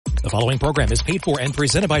The following program is paid for and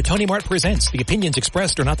presented by Tony Mart Presents. The opinions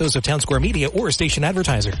expressed are not those of Town Square Media or station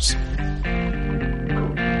advertisers.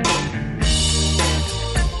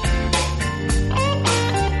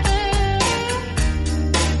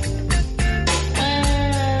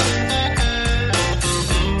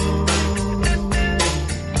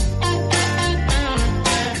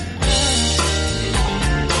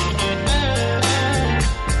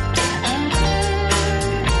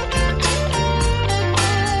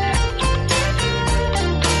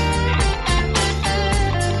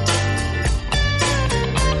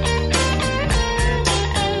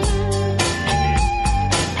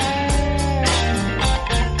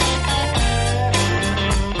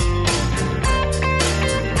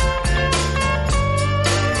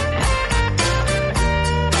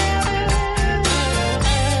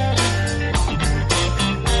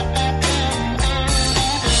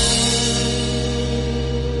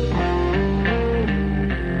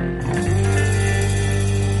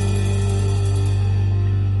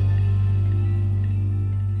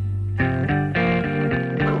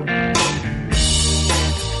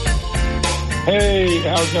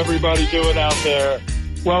 How's everybody doing out there?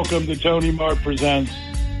 Welcome to Tony Mart Presents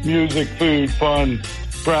music, food, fun,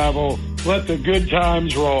 travel. Let the good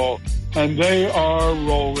times roll. And they are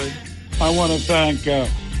rolling. I want to thank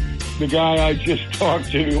the guy I just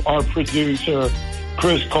talked to, our producer,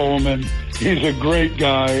 Chris Coleman. He's a great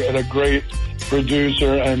guy and a great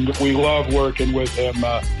producer, and we love working with him.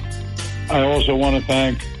 I also want to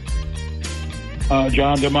thank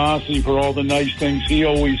John DeMasi for all the nice things he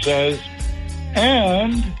always says.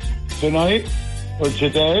 And tonight, or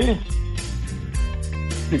today,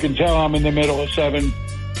 you can tell I'm in the middle of 7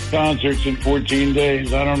 concerts in 14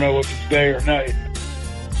 days. I don't know if it's day or night.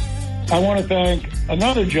 I want to thank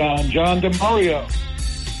another John DeMario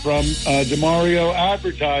from DeMario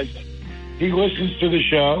Advertising. He listens to the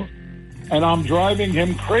show, and I'm driving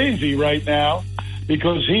him crazy right now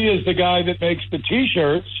because he is the guy that makes the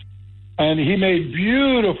T-shirts, and he made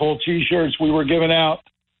beautiful T-shirts we were giving out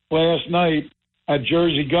last night at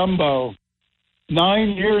Jersey Gumbo 9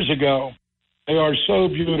 years ago. They are so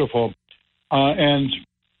beautiful. And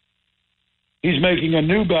he's making a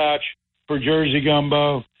new batch for Jersey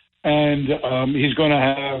Gumbo, and he's going to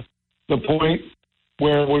have the Point,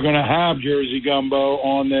 where we're going to have Jersey Gumbo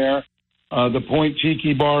on there, the Point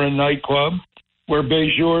Tiki Bar and Nightclub, where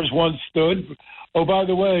Bejour's once stood. Oh, by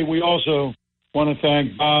the way, we also want to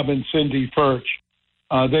thank Bob and Cindy Furch.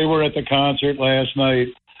 They were at the concert last night.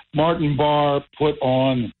 Martin Barr put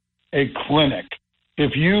on a clinic.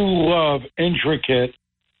 If you love intricate,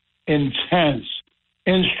 intense,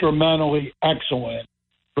 instrumentally excellent,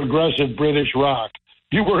 progressive British rock,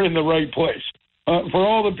 you were in the right place. For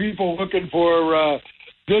all the people looking for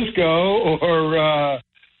disco or,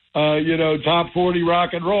 top 40 rock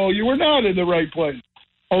and roll, you were not in the right place.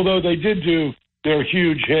 Although they did do their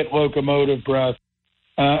huge hit, Locomotive Breath,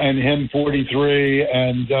 and Hymn 43,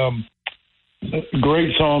 and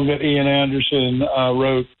great song that Ian Anderson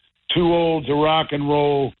wrote, Too Old to Rock and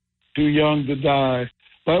Roll, Too Young to Die.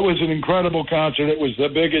 That was an incredible concert. It was the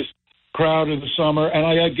biggest crowd of the summer. And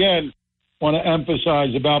I, again, want to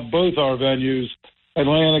emphasize about both our venues,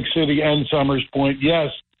 Atlantic City and Summers Point.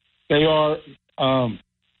 Yes, they are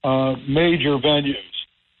major venues.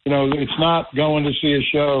 You know, it's not going to see a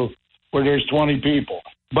show where there's 20 people.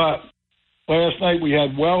 But last night we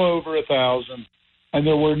had well over 1,000, and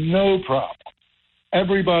there were no problems.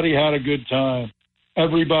 Everybody had a good time.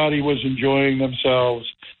 Everybody was enjoying themselves.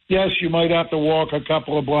 Yes, you might have to walk a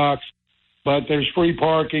couple of blocks, but there's free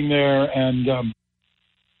parking there, and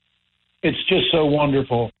it's just so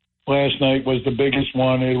wonderful. Last night was the biggest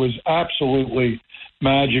one. It was absolutely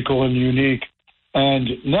magical and unique. And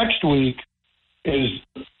next week is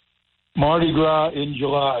Mardi Gras in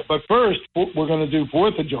July. But first, we're going to do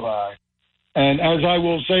 4th of July. And as I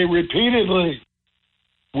will say repeatedly,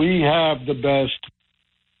 we have the best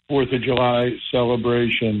 4th of July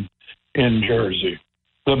celebration in Jersey.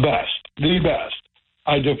 The best.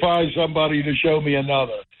 I defy somebody to show me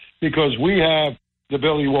another, because we have the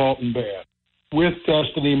Billy Walton Band with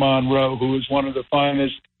Destiny Monroe, who is one of the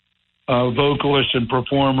finest vocalists and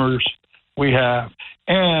performers we have.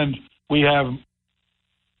 And we have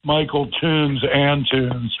Michael Tunes and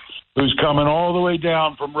Tunes, who's coming all the way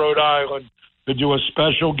down from Rhode Island to do a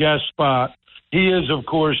special guest spot. He is, of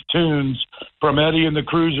course, Tunes from Eddie and the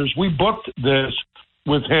Cruisers. We booked this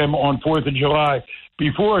with him on 4th of July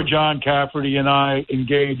before John Cafferty and I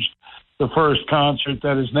engaged the first concert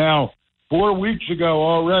that is now 4 weeks ago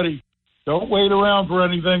already. Don't wait around for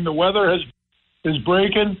anything. The weather is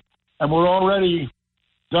breaking, and we're already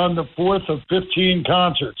done the 4th of 15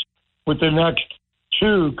 concerts with the next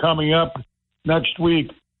 2 coming up next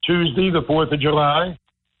week, Tuesday, the 4th of July,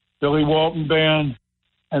 Billy Walton Band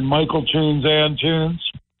and Michael Tunes and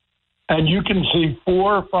Tunes. And you can see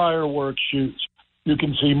 4 fireworks shoots. You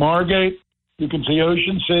can see Margate, you can see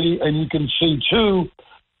Ocean City, and you can see 2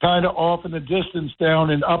 kind of off in the distance down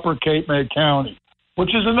in Upper Cape May County, which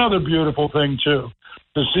is another beautiful thing, too,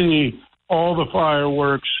 to see all the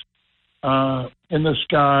fireworks in the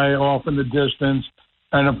sky off in the distance.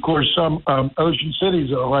 And, of course, some Ocean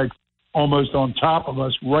Cities are like almost on top of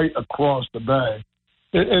us right across the bay.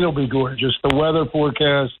 It'll be gorgeous. The weather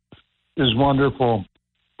forecast is wonderful.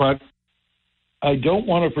 But I don't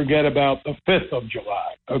want to forget about the 5th of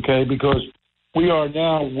July, okay, because we are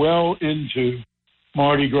now well into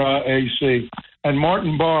Mardi Gras AC. And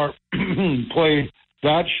Martin Barr played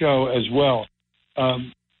that show as well.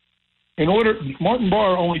 Martin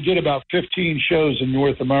Barr only did about 15 shows in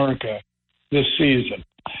North America this season.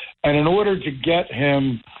 And in order to get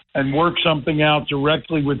him and work something out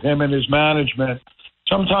directly with him and his management,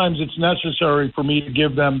 sometimes it's necessary for me to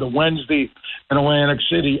give them the Wednesday in Atlantic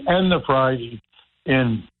City and the Friday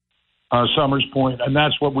in Summers Point, and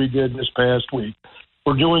that's what we did this past week.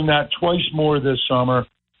 We're doing that twice more this summer,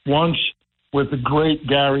 once with the great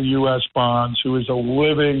Gary U.S. Bonds, who is a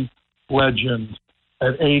living legend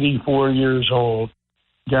at 84 years old.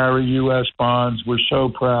 Gary U.S. Bonds, we're so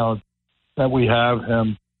proud that we have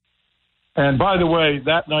him. And by the way,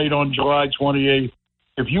 that night on July 28th,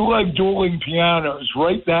 if you like dueling pianos,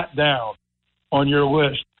 write that down on your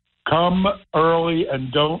list. Come early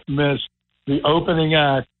and don't miss the opening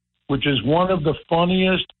act, which is one of the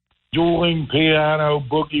funniest dueling piano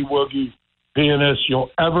boogie-woogie pianists you'll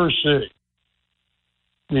ever see.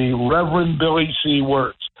 The Reverend Billy C.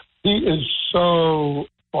 Wirtz. He is so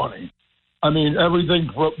funny. I mean, everything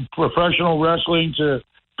from professional wrestling to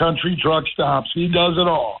country truck stops. He does it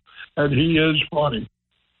all, and he is funny.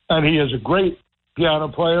 And he is a great piano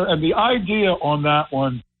player. And the idea on that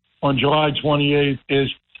one on July 28th is,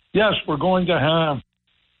 yes, we're going to have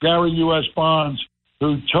Gary U.S. Bonds,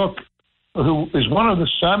 who is one of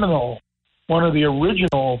the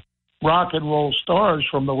original rock and roll stars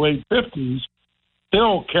from the late 50s,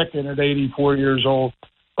 still kicking at 84 years old.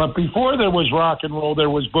 But before there was rock and roll, there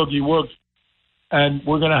was boogie woogie. And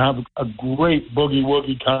we're going to have a great boogie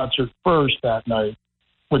woogie concert first that night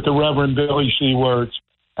with the Reverend Billy C. Wirtz.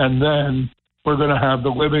 And then we're going to have the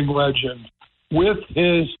living legend with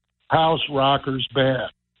his House Rockers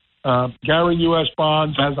band. Gary U.S.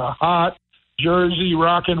 Bonds has a hot Jersey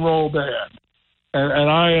rock and roll band. And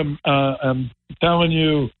I am telling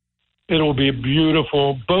you, it'll be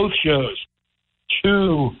beautiful. Both shows,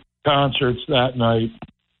 2 concerts that night.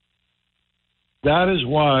 That is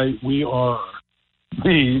why we are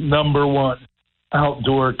the number 1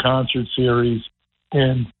 outdoor concert series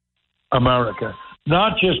in America.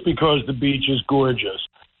 Not just because the beach is gorgeous,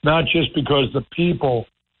 not just because the people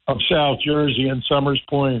of South Jersey and Summers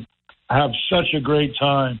Point have such a great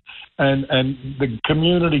time and the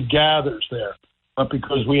community gathers there, but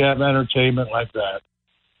because we have entertainment like that.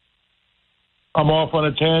 I'm off on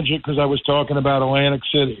a tangent because I was talking about Atlantic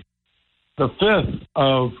City. The 5th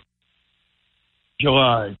of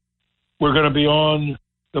July, we're going to be on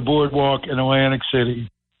the boardwalk in Atlantic City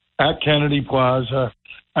at Kennedy Plaza,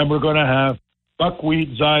 and we're going to have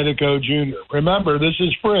Buckwheat Zydeco Jr. Remember, this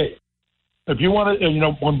is free. If you want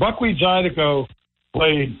to, when Buckwheat Zydeco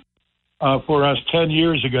played for us 10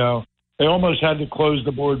 years ago, they almost had to close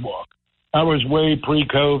the boardwalk. That was way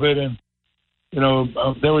pre-COVID, and,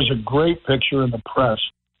 there was a great picture in the press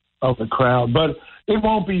of the crowd. But it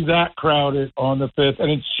won't be that crowded on the 5th,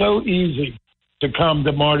 and it's so easy to come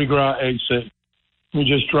to Mardi Gras AC. You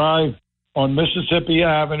just drive on Mississippi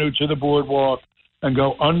Avenue to the boardwalk and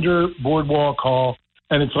go under Boardwalk Hall,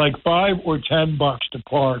 and it's like $5 or $10 to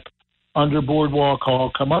park under Boardwalk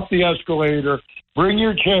Hall. Come up the escalator, bring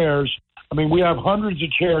your chairs. I mean, we have hundreds of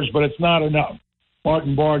chairs, but it's not enough.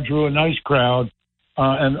 Martin Barr drew a nice crowd,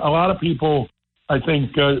 and a lot of people, I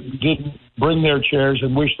think, didn't bring their chairs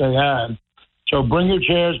and wish they had. So bring your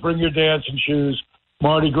chairs, bring your dancing shoes,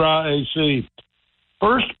 Mardi Gras AC.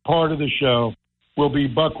 First part of the show will be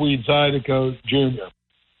Buckwheat Zydeco Jr.,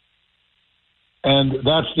 and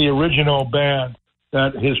that's the original band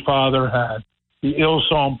that his father had, the Ils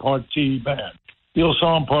Sont Partis band. Ils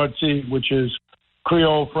Sont Partis, which is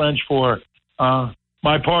Creole French for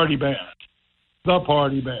my party band, the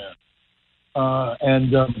party band.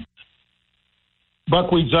 And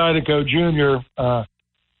Buckwheat Zydeco Jr.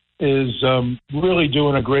 Is really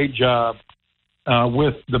doing a great job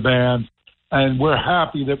with the band, and we're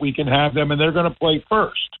happy that we can have them, and they're going to play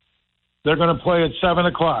first. They're going to play at 7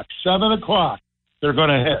 o'clock. 7 o'clock, they're going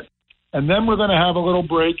to hit. And then we're going to have a little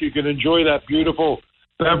break. You can enjoy that beautiful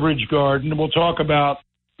beverage garden. We'll talk about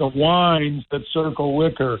the wines that Circle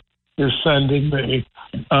Liquor is sending me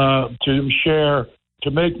to share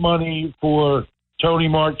to make money for Tony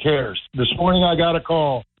Mart Cares. This morning I got a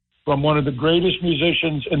call from one of the greatest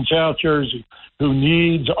musicians in South Jersey who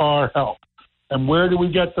needs our help. And where do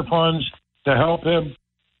we get the funds to help him?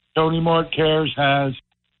 Tony Mart Cares has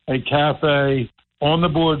a cafe on the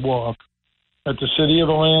boardwalk that the city of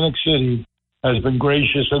Atlantic City has been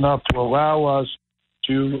gracious enough to allow us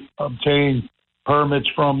to obtain permits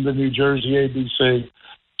from the New Jersey ABC,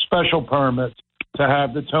 special permits to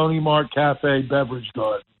have the Tony Mart Cafe Beverage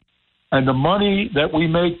Garden. And the money that we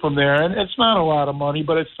make from there, and it's not a lot of money,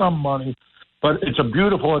 but it's some money, but it's a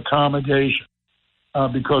beautiful accommodation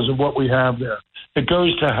because of what we have there. It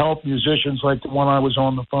goes to help musicians like the one I was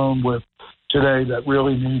on the phone with today that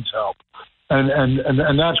really needs help.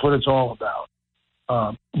 And that's what it's all about.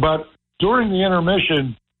 But during the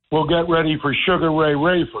intermission, we'll get ready for Sugar Ray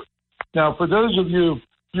Rayford. Now, for those of you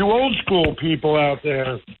old school people out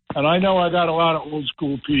there, and I know I got a lot of old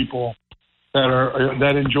school people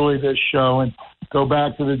that enjoy this show and go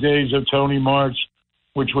back to the days of Tony Mart's,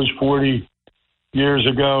 which was 40 years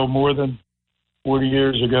ago, more than 40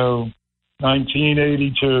 years ago,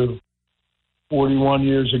 1982, 41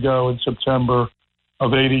 years ago in September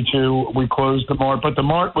of 82, we closed the Mart. But the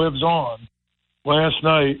Mart lives on. Last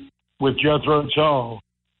night with Jethro Tull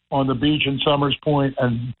on the beach in Summers Point,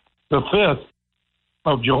 and the 5th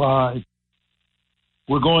of July,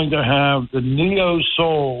 we're going to have the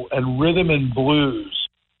neo-soul and rhythm and blues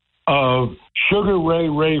of Sugar Ray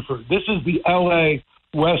Rayford. This is the L.A.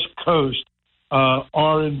 West Coast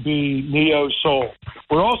R&B neo-soul.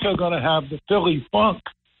 We're also going to have the Philly Funk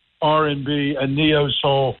R&B and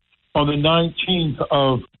neo-soul on the 19th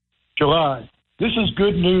of July. This is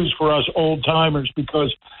good news for us old-timers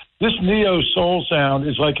because this neo-soul sound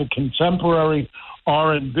is like a contemporary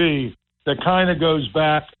R&B that kind of goes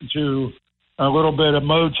back to a little bit of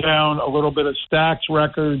Motown, a little bit of Stax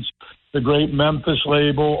Records, the great Memphis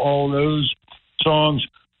label, all those songs.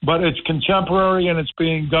 But it's contemporary, and it's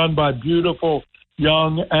being done by beautiful,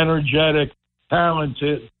 young, energetic,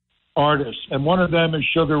 talented artists. And one of them is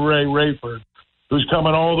Sugar Ray Rayford, who's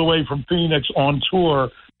coming all the way from Phoenix on tour.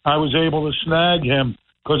 I was able to snag him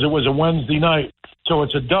because it was a Wednesday night. So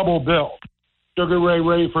it's a double bill. Sugar Ray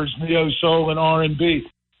Rayford's Neo Soul and R&B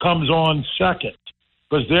comes on second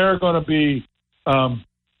because they're going to be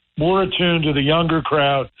more attuned to the younger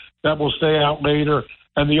crowd that will stay out later.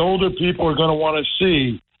 And the older people are going to want to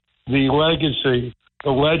see the legacy,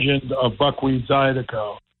 the legend of Buckwheat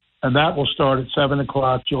Zydeco. And that will start at 7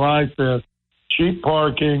 o'clock, July 5th. Cheap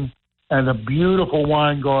parking and a beautiful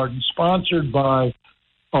wine garden sponsored by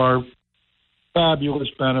our fabulous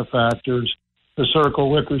benefactors, the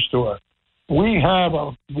Circle Liquor Store. We have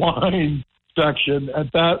a wine section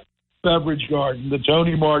at that beverage garden, the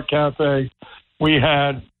Tony Mart Cafe. We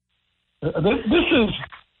had, this is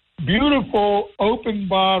beautiful open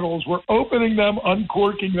bottles. We're opening them,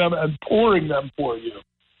 uncorking them, and pouring them for you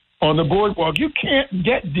on the boardwalk. You can't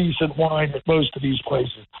get decent wine at most of these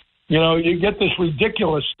places. You know, you get this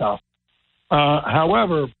ridiculous stuff.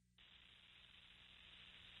 However,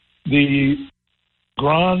 the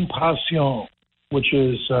Grand Passion, which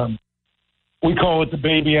is, we call it the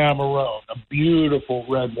Baby Amarone, a beautiful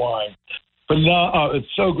red wine. But no, it's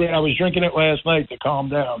so great. I was drinking it last night to calm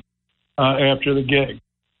down after the gig.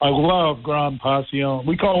 I love Grand Passion.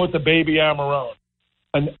 We call it the Baby Amarone.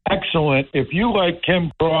 An excellent, if you like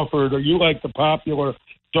Kim Crawford or you like the popular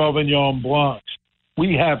Sauvignon Blancs,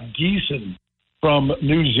 we have Gießen from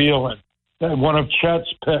New Zealand, one of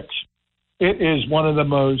Chet's picks. It is one of the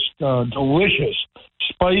most delicious,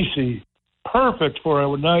 spicy, perfect for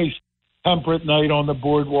a nice temperate night on the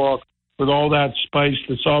boardwalk with all that spice,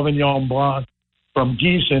 the Sauvignon Blanc from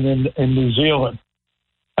Gießen in New Zealand.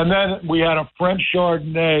 And then we had a French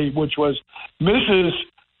Chardonnay, which was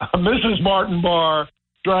Mrs. Martin Barr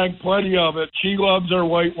drank plenty of it. She loves her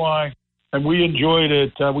white wine, and we enjoyed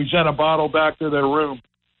it. We sent a bottle back to their room.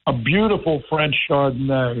 A beautiful French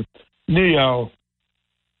Chardonnay, Neo.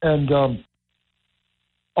 And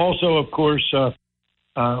also, of course,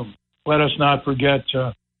 let us not forget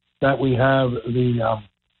that we have the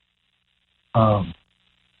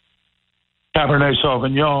Cabernet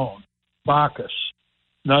Sauvignon, Bacchus.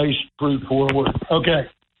 Nice, fruit forward. Okay,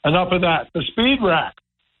 enough of that. The speed rack.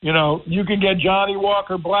 You know, you can get Johnny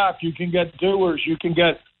Walker Black. You can get Dewar's. You can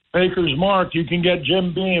get Baker's Mark. You can get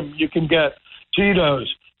Jim Beam. You can get Tito's.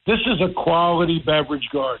 This is a quality beverage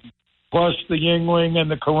garden, plus the Yingling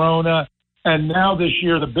and the Corona. And now this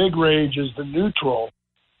year, the big rage is the Neutral,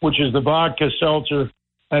 which is the vodka seltzer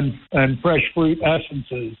and fresh fruit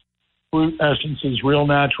essences, real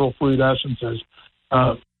natural fruit essences.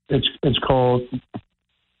 It's called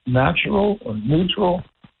natural or neutral,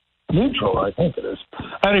 I think it is.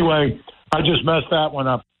 Anyway, I just messed that one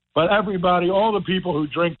up. But everybody, all the people who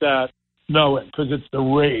drink that know it because it's the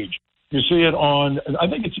rage. You see it on, I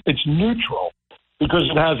think it's neutral because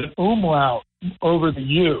it has an umlaut over the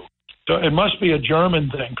U. So it must be a German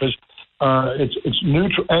thing because it's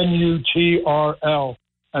neutral, N-U-T-R-L,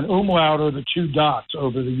 and umlaut are the two dots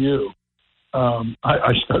over the U.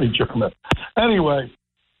 I studied German. Anyway,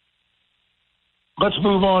 let's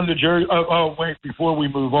move on to Jersey. Wait, before we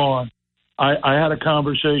move on, I had a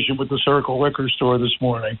conversation with the Circle Liquor Store this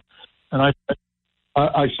morning, and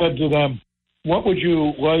I said to them, what would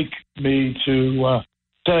you like me to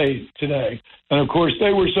say today? And, of course,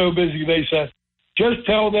 they were so busy, they said, just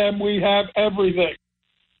tell them we have everything.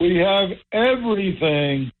 We have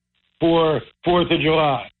everything for 4th of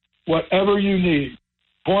July, whatever you need.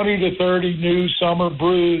 20 to 30 new summer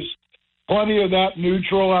brews, plenty of that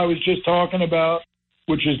neutral I was just talking about,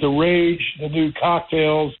 which is the rage, the new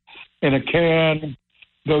cocktails in a can,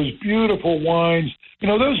 those beautiful wines. You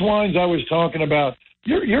know, those wines I was talking about,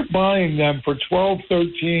 you're buying them for $12,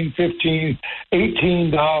 $13, $15,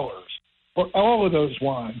 $18 for all of those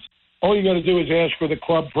wines. All you got to do is ask for the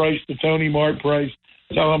club price, the Tony Mart price.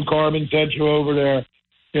 Tell them Carmen sent you over there.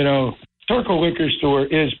 You know, Circle Liquor Store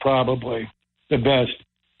is probably the best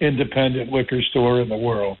independent liquor store in the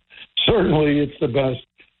world. Certainly it's the best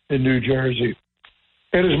in New Jersey.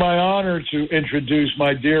 It is my honor to introduce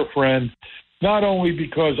my dear friend, not only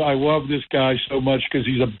because I love this guy so much, because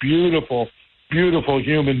he's a beautiful, beautiful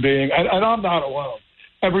human being, and I'm not alone.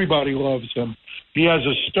 Everybody loves him. He has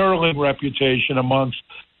a sterling reputation amongst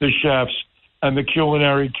the chefs and the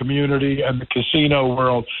culinary community and the casino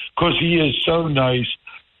world because he is so nice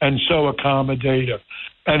and so accommodative.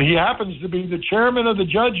 And he happens to be the chairman of the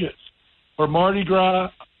judges for Mardi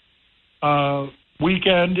Gras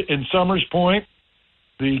weekend in Summers Point.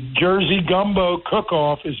 The Jersey Gumbo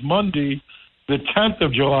Cook-Off is Monday, the 10th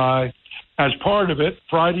of July. As part of it,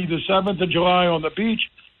 Friday the 7th of July on the beach,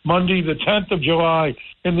 Monday the 10th of July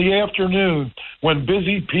in the afternoon, when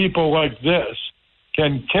busy people like this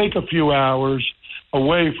can take a few hours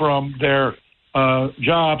away from their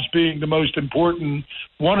jobs being the most important,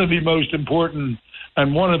 one of the most important,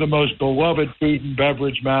 and one of the most beloved food and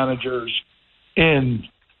beverage managers in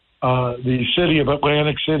the city of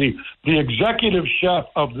Atlantic City, the executive chef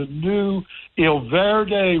of the new Il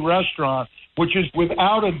Verde restaurant, which is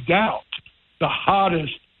without a doubt the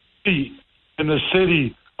hottest seat in the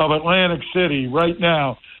city of Atlantic City right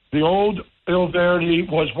now. The old Il Verde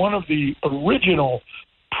was one of the original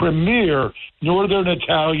premier Northern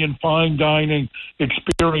Italian fine dining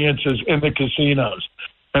experiences in the casinos.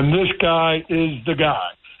 And this guy is the guy.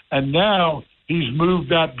 And now he's moved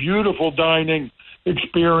that beautiful dining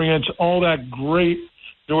experience, all that great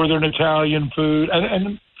Northern Italian food,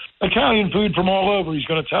 and Italian food from all over he's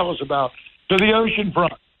going to tell us about, to the ocean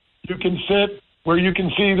front. You can sit where you can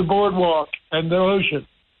see the boardwalk and the ocean.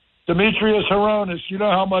 Demetrius Hronis, you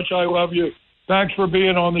know how much I love you. Thanks for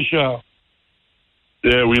being on the show.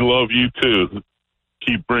 Yeah, we love you too.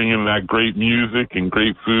 Keep bringing that great music and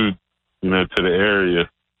great food, to the area.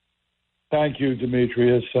 Thank you,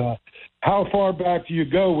 Demetrius. How far back do you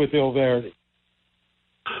go with Il Verde?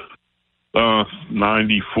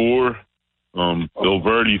 94. Il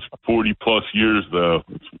Verde's 40 plus years though.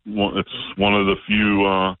 It's one of the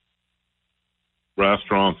few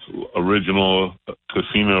restaurants, original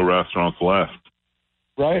casino restaurants left.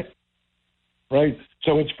 Right.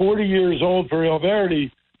 So it's 40 years old for Il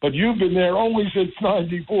Verde, but you've been there only since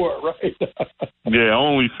 94, right? Yeah,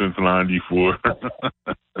 only since 94.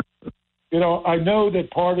 I know that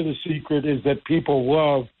part of the secret is that people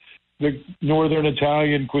love the Northern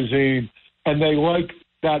Italian cuisine, and they like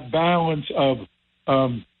that balance of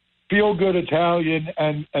feel-good Italian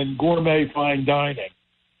and gourmet fine dining.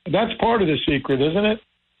 That's part of the secret, isn't it?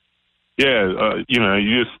 Yeah,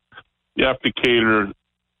 you have to cater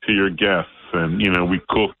to your guests, and we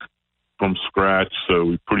cook from scratch, so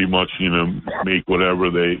we pretty much make whatever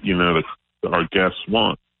our guests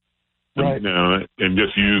want, right? And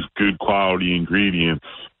just use good quality ingredients,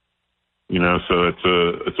 so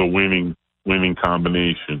it's a winning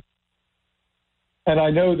combination. And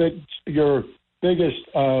I know that your biggest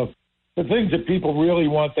the things that people really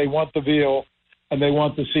want, they want the veal and they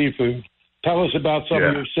want the seafood. Tell us about some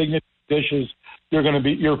of your signature dishes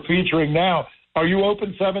you're featuring now. Are you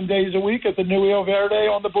open 7 days a week at the new Il Verde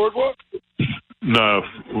on the boardwalk? No,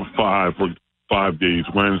 5 days,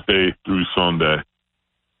 Wednesday through Sunday.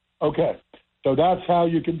 Okay. So that's how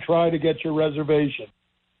you can try to get your reservation.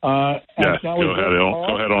 Yes, go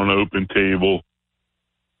ahead on Open Table.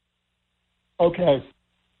 Okay.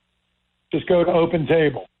 Just go to Open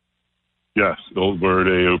Table. Yes, Old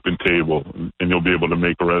Verde Open Table, and you'll be able to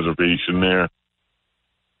make a reservation there.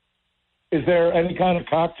 Is there any kind of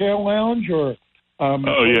cocktail lounge or? So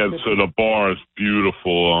the bar is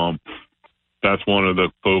beautiful. That's one of the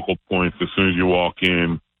focal points. As soon as you walk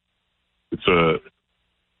in, it's a,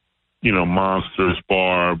 monstrous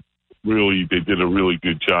bar. Really, they did a really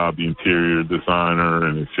good job, the interior designer,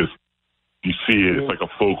 and it's just, you see it, it's like a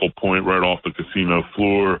focal point right off the casino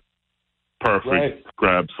floor. Perfect. Right.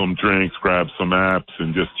 Grab some drinks, grab some apps,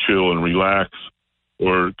 and just chill and relax.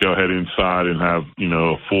 Or go ahead inside and have,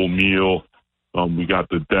 a full meal. We got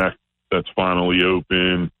the deck that's finally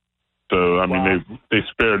open. So, they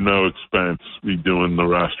spared no expense redoing the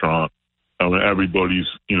restaurant. Everybody's,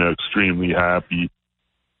 extremely happy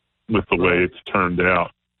with the way it's turned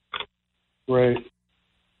out. Great.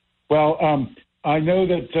 Well, I know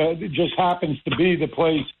that it just happens to be the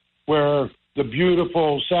place where the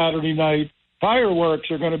beautiful Saturday night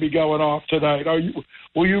fireworks are going to be going off tonight.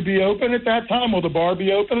 Will you be open at that time? Will the bar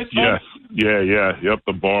be open at that time? Yes. Yep.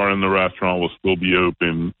 The bar and the restaurant will still be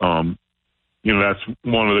open. That's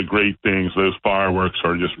one of the great things. Those fireworks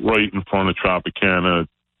are just right in front of Tropicana,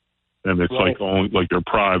 and it's like your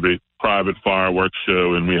private fireworks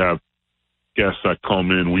show, and we have guests that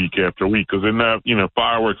come in week after week, because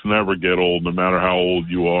fireworks never get old, no matter how old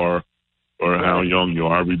you are or how young you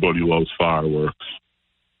are. Everybody loves fireworks.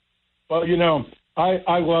 Well,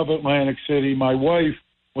 I love Atlantic City. My wife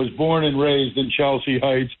was born and raised in Chelsea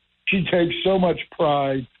Heights. She takes so much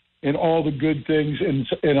pride in all the good things in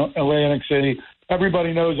Atlantic City.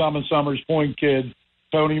 Everybody knows I'm a Summers Point kid,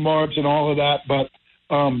 Tony Mart and all of that, but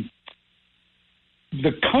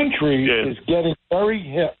the country is getting very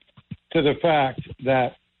hip to the fact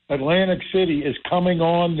that Atlantic City is coming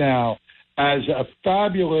on now as a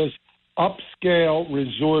fabulous upscale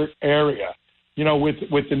resort area,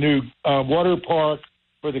 with the new water park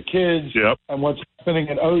for the kids, and what's happening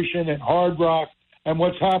at Ocean and Hard Rock, and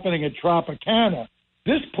what's happening at Tropicana.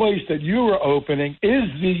 This place that you are opening is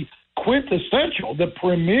the quintessential, the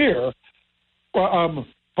premier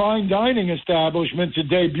fine dining establishment to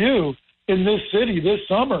debut in this city this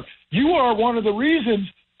summer. You are one of the reasons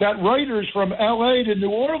that writers from L.A. to New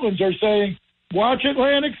Orleans are saying, watch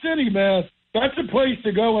Atlantic City, man. That's a place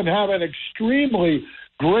to go and have an extremely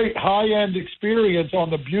great high-end experience on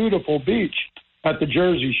the beautiful beach at the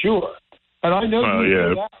Jersey Shore. And I know you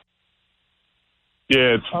know that.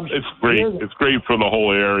 Yeah, it's great. It's great for the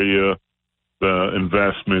whole area, the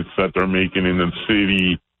investments that they're making in the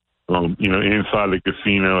city, inside the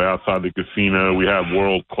casino, outside the casino. We have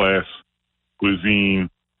world-class cuisine.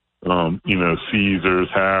 Caesars,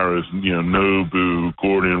 Harris, Nobu,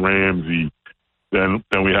 Gordon Ramsay. Then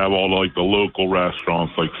we have all the local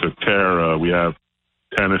restaurants like Cetera. We have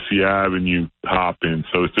Tennessee Avenue hopping.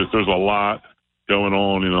 So it's just, there's a lot going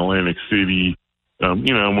on in Atlantic City,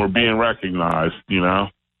 and we're being recognized,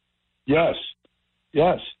 Yes.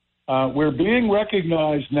 We're being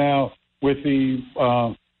recognized now with the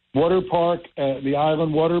water park, the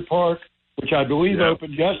Island Water Park, which I believe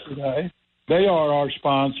opened yesterday. They are our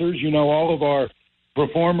sponsors. All of our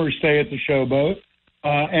performers stay at the Showboat.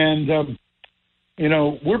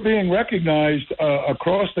 We're being recognized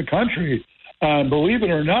across the country. Believe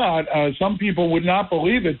it or not, some people would not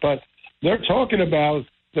believe it, but they're talking about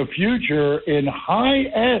the future in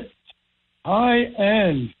high-end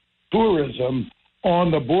tourism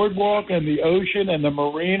on the boardwalk and the ocean and the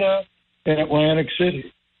marina in Atlantic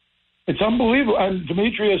City. It's unbelievable. And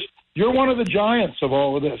Demetrius, you're one of the giants of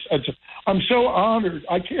all of this. I'm so honored.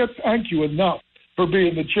 I can't thank you enough for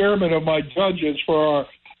being the chairman of my judges for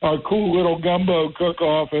our cool little gumbo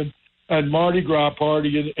cook-off and Mardi Gras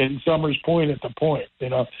party in Summers Point at the Point.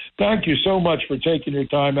 Thank you so much for taking your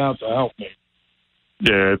time out to help me.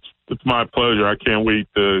 Yeah, it's my pleasure. I can't wait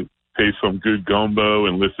to taste some good gumbo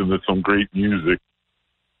and listen to some great music.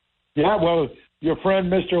 Yeah, well, your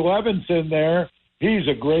friend Mr. Levinson there, he's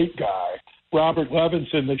a great guy. Robert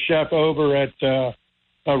Levinson, the chef over at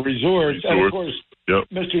Resorts. And, of course,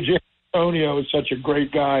 Mr. J. Antonio is such a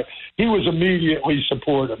great guy. He was immediately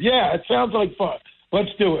supportive. Yeah, it sounds like fun. Let's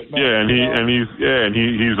do it, man. Yeah, and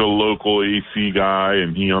he's a local AC guy,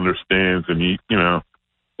 and he understands, and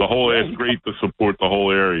the whole it's great to support the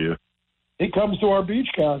whole area. He comes to our beach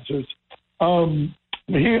concerts. I'm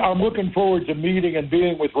looking forward to meeting and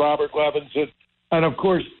being with Robert Levinson, and of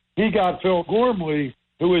course he got Phil Gormley,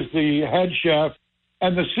 who is the head chef,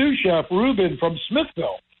 and the sous chef Ruben from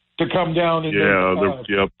Smithville to come down and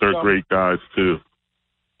they're great guys too.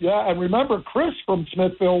 Yeah, and remember Chris from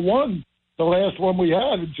Smithville won the last one we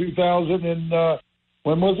had in 2000 and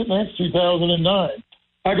when was it next? 2009.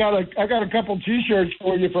 I got a couple T-shirts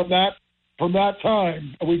for you from that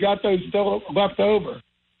time. We got those still left over.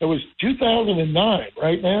 It was 2009,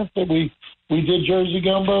 right, man, that we did Jersey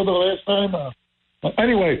Gumbo the last time.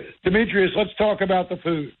 Anyway, Demetrius, let's talk about the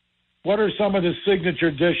food. What are some of the signature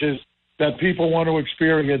dishes that people want to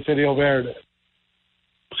experience at Il Verde?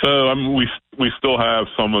 So, I mean, we still have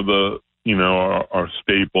some of the, our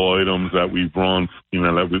staple items that we've run,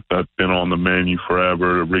 that's been on the menu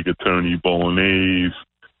forever, the rigatoni bolognese,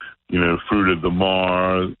 fruit de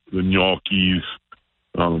mar, the gnocchis,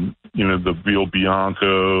 the veal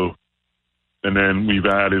bianco, and then we've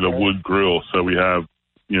added a wood grill. So we have,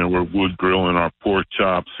 we're wood grilling our pork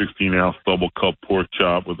chop, 16-ounce double cup pork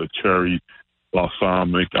chop with a cherry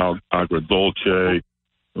balsamic agrodolce.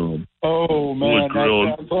 Oh, man,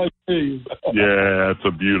 that sounds like me. Yeah, it's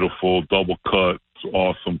a beautiful double cut,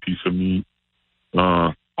 awesome piece of meat.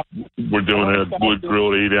 We're doing a wood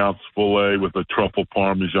grilled 8-ounce fillet with a truffle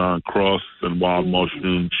parmesan crust and wild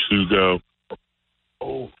mushroom sugo.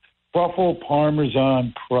 Oh, truffle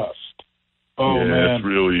parmesan crust. Oh, yeah, man. It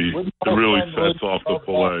really sets off the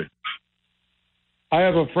fillet. I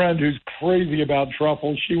have a friend who's crazy about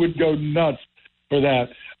truffles. She would go nuts for that.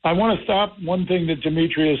 I want to stop one thing that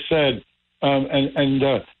Demetrius said, and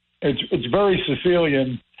it's very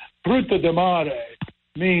Sicilian. Frutta di mare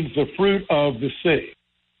means the fruit of the sea.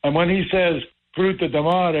 And when he says frutta di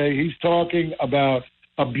mare, he's talking about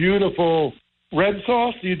a beautiful red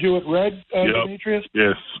sauce. Do you do it red, Demetrius?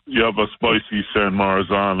 Yes. You have a spicy San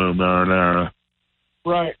Marzano marinara.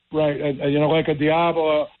 Right. And, like a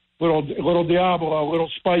Diablo, little Diablo, a little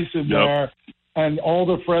spice in there, and all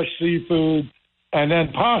the fresh seafood. And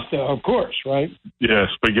then pasta, of course, right? Yeah,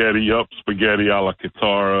 spaghetti alla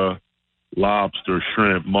Catara, lobster,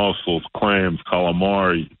 shrimp, mussels, clams,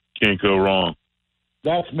 calamari. Can't go wrong.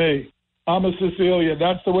 That's me. I'm a Sicilian.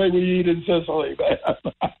 That's the way we eat in Sicily, man.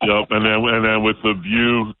 Yep, and then with the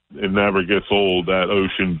view, it never gets old. That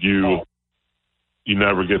ocean view, you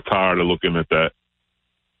never get tired of looking at that.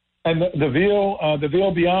 And the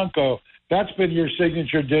veal bianco. That's been your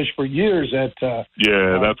signature dish for years at...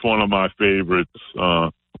 that's one of my favorites.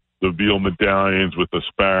 The veal medallions with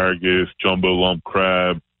asparagus, jumbo lump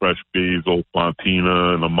crab, fresh basil,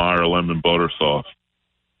 fontina, and a Meyer lemon butter sauce.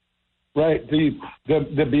 Right.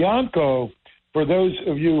 The bianco, for those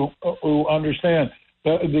of you who understand,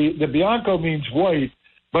 the bianco means white,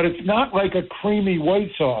 but it's not like a creamy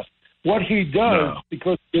white sauce. What he does,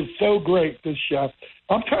 because it's so great, this chef,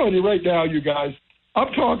 I'm telling you right now, you guys, I'm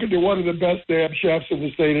talking to one of the best damn chefs in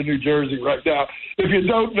the state of New Jersey right now. If you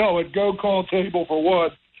don't know it, go call Table for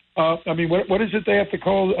One. What is it they have to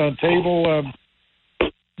call table?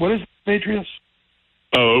 What is it, Demetrius?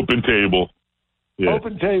 Oh, Open Table. Yeah.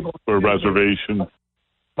 Open Table. For reservation.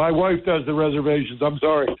 My wife does the reservations. I'm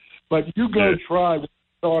sorry. But you go try what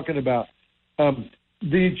you're talking about.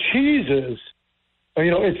 The cheeses,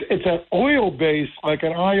 it's an oil base, like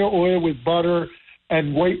an oil with butter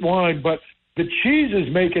and white wine, but the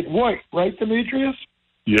cheeses make it white, right, Demetrius?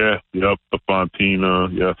 Yeah, the fontina,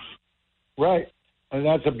 yes. Right, and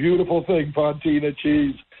that's a beautiful thing, fontina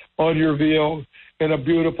cheese on your veal in a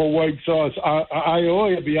beautiful white sauce.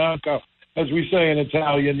 Aglio bianco, as we say in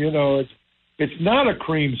Italian, it's not a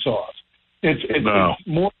cream sauce. It's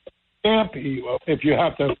more scampi. If you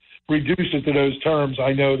have to reduce it to those terms,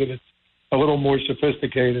 I know that it's a little more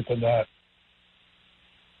sophisticated than that.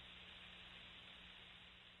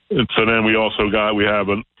 And so then we also have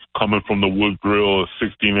coming from the wood grill, a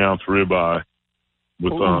 16-ounce ribeye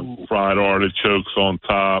with fried artichokes on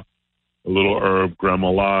top, a little herb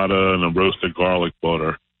gremolata, and a roasted garlic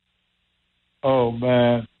butter. Oh,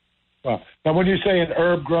 man. Wow. Now, when you say an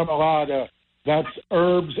herb gremolata, that's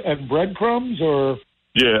herbs and breadcrumbs, or?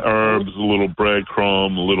 Yeah, herbs, a little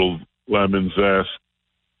breadcrumb, a little lemon zest.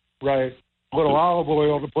 Right. A little olive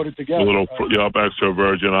oil to put it together. A little, extra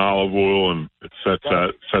virgin olive oil, and it sets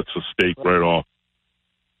the steak right off.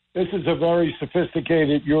 This is a very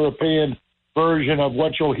sophisticated European version of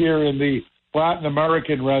what you'll hear in the Latin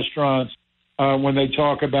American restaurants when they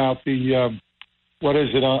talk about the what is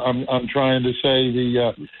it? I'm trying to say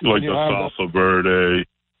the like the salsa verde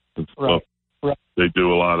and stuff. Right. They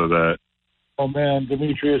do a lot of that. Oh man,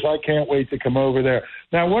 Demetrius, I can't wait to come over there.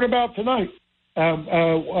 Now, what about tonight?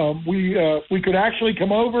 We could actually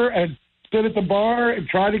come over and sit at the bar and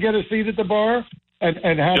try to get a seat at the bar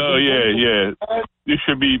and have. Oh yeah. It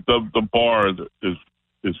should be the bar is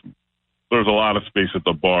there's a lot of space at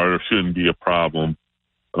the bar. There shouldn't be a problem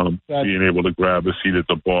being able to grab a seat at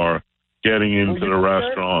the bar. Getting into the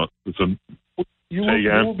restaurant, You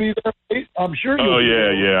will be there? I'm sure you'll be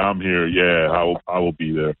there. Yeah, I'm here. Yeah, I will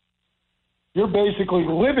be there. You're basically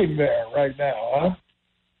living there right now, huh?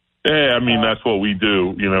 Yeah, I mean, that's what we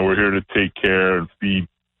do. You know, we're here to take care and feed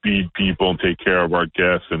people and take care of our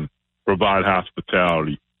guests and provide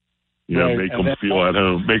hospitality. You know, make them feel at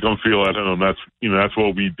home. Make them feel at home. That's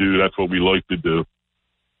what we do. That's what we like to do.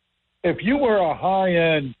 If you were a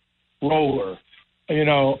high-end roller, you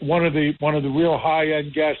know, one of the real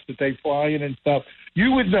high-end guests that they fly in and stuff,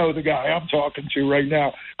 you would know the guy I'm talking to right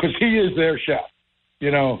now because he is their chef,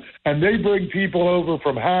 you know, and they bring people over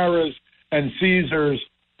from Harrah's and Caesars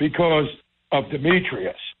because of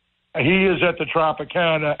Demetrius. He is at the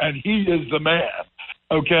Tropicana, and he is the man,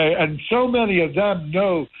 okay? And so many of them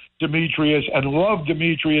know Demetrius and love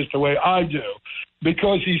Demetrius the way I do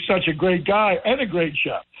because he's such a great guy and a great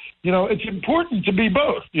chef. You know, it's important to be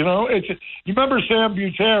both, you know. You remember Sam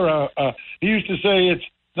Butera, he used to say it's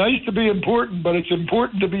nice to be important, but it's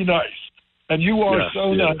important to be nice. And you are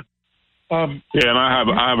nice. And I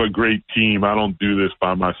have a great team. I don't do this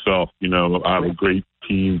by myself, you know. I have a great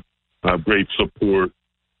team. I have great support,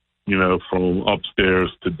 you know, from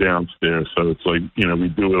upstairs to downstairs. So it's like, you know, we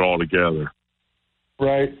do it all together.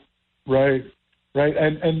 Right.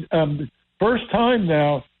 And first time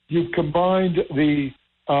now you've combined the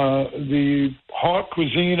hot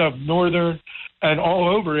cuisine of northern and all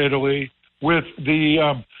over Italy with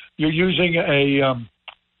the you're using a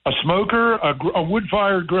smoker, a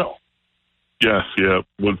wood-fired grill. Yes, yeah,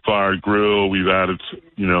 wood-fired grill. We've added,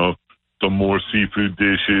 you know, some more seafood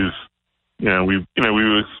dishes. We've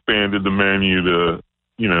expanded the menu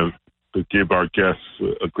to give our guests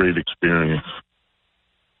a great experience.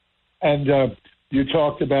 And you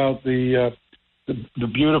talked about the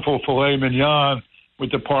beautiful filet mignon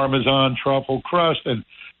with the Parmesan truffle crust and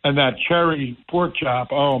that cherry pork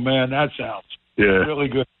chop. Oh, man, that sounds really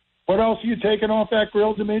good. What else are you taking off that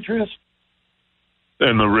grill, Demetrius?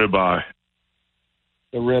 And the ribeye.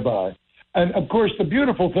 The ribeye. And, of course, the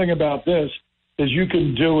beautiful thing about this is you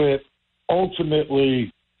can do it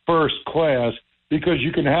ultimately first class because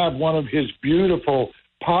you can have one of his beautiful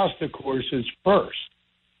pasta courses first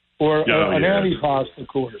or an antipasta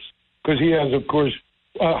course because he has, of course,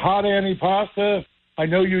 hot antipasta. I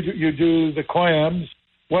know you do the clams.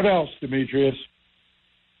 What else, Demetrius?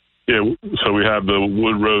 Yeah, so we have the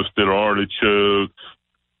wood-roasted artichokes.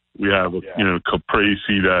 We have,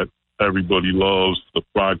 caprese that everybody loves, the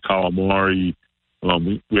fried calamari.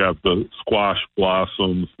 We have the squash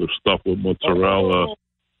blossoms. They're stuffed with mozzarella.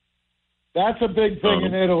 That's a big thing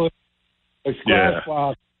in Italy, the squash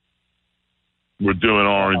blossoms. We're doing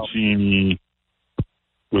arancini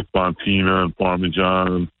with fontina and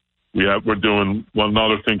parmesan. We're doing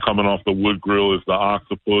another thing coming off the wood grill is the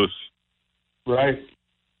octopus. Right.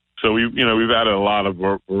 So we've added a lot of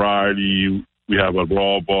variety. We have a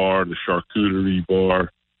raw bar, the charcuterie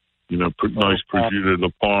bar. You know, nice prosciutto de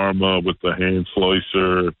Parma with the hand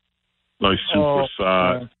slicer, nice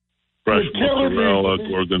supersat, fresh mozzarella,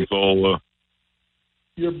 gorgonzola.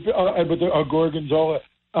 Gorgonzola.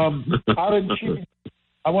 Arancini.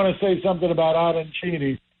 I want to say something about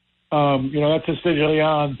arancini. That's a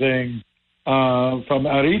Sicilian thing from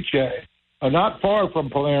Arice, not far from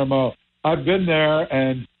Palermo. I've been there,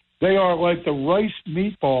 and they are like the rice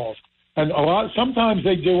meatballs. And sometimes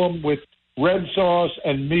they do them with red sauce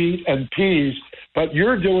and meat and peas, but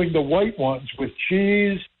you're doing the white ones with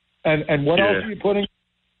cheese and what else are you putting?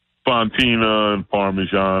 Fontina and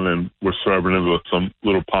Parmesan, and we're serving it with some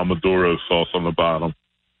little pomodoro sauce on the bottom.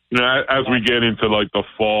 You know, as we get into like the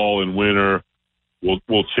fall and winter,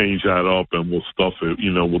 we'll change that up and we'll stuff it.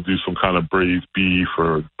 You know, we'll do some kind of braised beef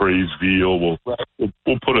or braised veal. We'll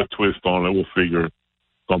put a twist on it. We'll figure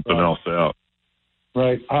something else out.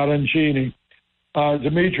 Right, arancini.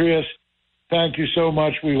 Demetrius, thank you so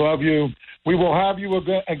much. We love you. We will have you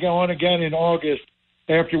on again in August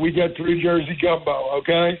after we get through Jersey Gumbo,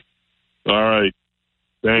 okay? All right.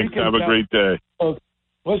 Thanks. Have a great day.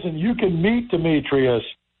 Listen, you can meet Demetrius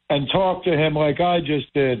and talk to him like I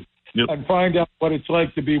just did and find out what it's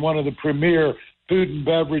like to be one of the premier food and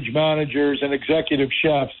beverage managers and executive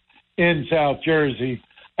chefs in South Jersey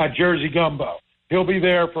at Jersey Gumbo. He'll be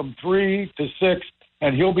there from 3 to 6,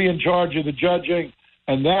 and he'll be in charge of the judging,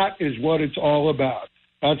 and that is what it's all about.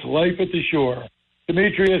 That's life at the shore.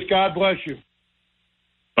 Demetrius, God bless you.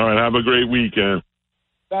 All right, have a great weekend.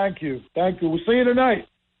 Thank you. We'll see you tonight.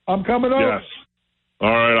 I'm coming over. Yes. All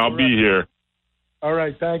right, I'll be here. All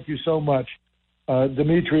right, thank you so much.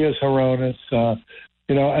 Demetrius Hronis,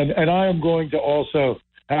 and I am going to also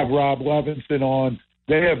have Rob Levinson on.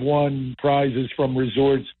 They have won prizes from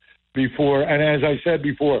resorts before, and as I said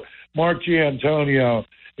before, Mark Giantonio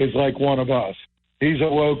is like one of us. He's a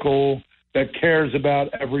local that cares about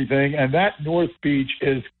everything, and that North Beach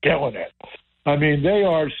is killing it. I mean, they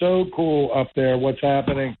are so cool up there, what's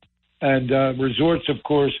happening. And resorts, of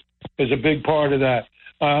course, is a big part of that.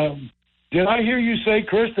 Did I hear you say,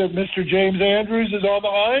 Chris, that Mr. James Andrews is on the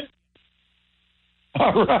line?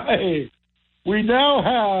 All right. We now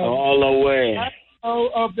have all the way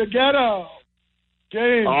of the ghetto,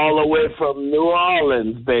 James. All the way from New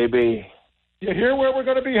Orleans, baby. You hear where we're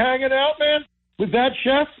going to be hanging out, man? With that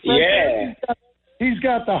chef? Yeah. He's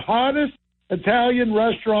got the hottest Italian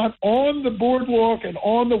restaurant on the boardwalk and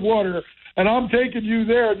on the water, and I'm taking you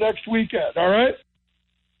there next weekend, all right?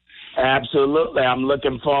 Absolutely. I'm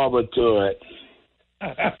looking forward to it.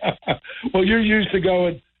 Well, you're used to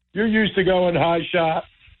going high shot,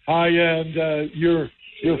 high end. You're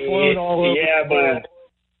flown all over. Yeah, but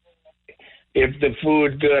if the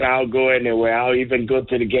food's good, I'll go anywhere. I'll even go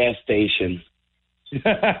to the gas station.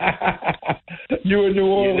 You in New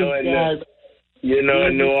Orleans guy.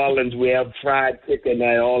 In New Orleans, we have fried chicken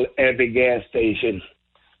at every gas station.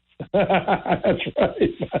 That's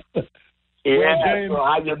right. Yeah, well, James, so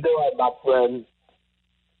how you doing, my friend?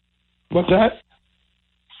 What's that?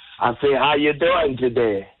 I say, how you doing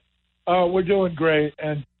today? Oh, we're doing great,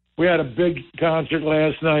 and we had a big concert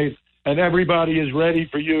last night, and everybody is ready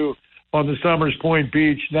for you on the Summers Point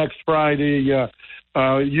Beach next Friday. You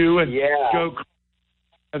and Joe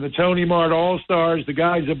and the Tony Mart All-Stars, the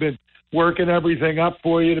guys have been working everything up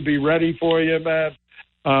for you to be ready for you, man.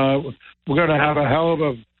 We're going to have a hell of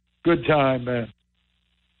a good time, man.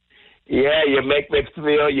 Yeah, you're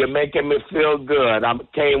making me feel good. I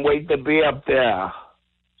can't wait to be up there.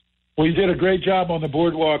 Well, you did a great job on the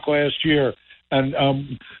boardwalk last year. And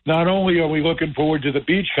not only are we looking forward to the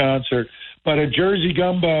beach concert, but at Jersey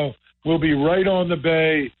Gumbo, we'll be right on the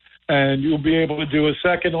bay, and you'll be able to do a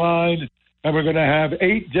second line. And we're going to have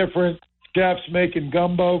 8 different chefs making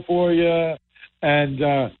gumbo for you. And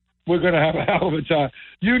we're going to have a hell of a time.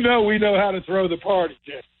 We know how to throw the party,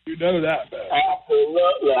 Jim. You know that, man.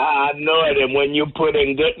 Absolutely. I know it. And when you put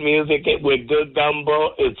in good music with good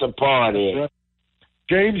gumbo, it's a party. Right.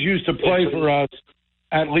 James used to play for us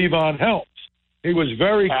at Levon Helms. He was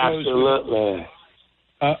very close to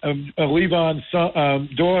Levon's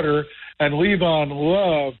daughter, and Levon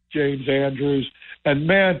loved James Andrews. And,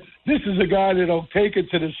 man, this is a guy that'll take it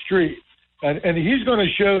to the street. And he's going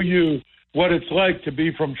to show you what it's like to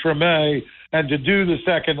be from Treme and to do the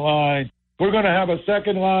second line. We're going to have a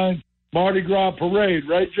second line Mardi Gras parade,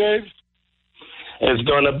 right, James? It's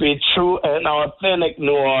going to be true and authentic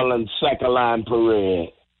New Orleans second line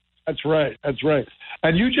parade. That's right.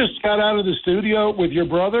 And you just got out of the studio with your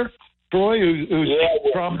brother, Troy, who's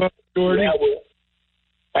trombone shorty?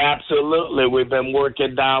 Absolutely. We've been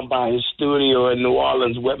working down by his studio in New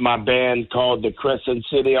Orleans with my band called the Crescent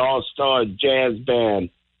City All-Star Jazz Band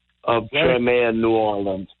of Treme, New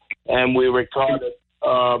Orleans. And we recorded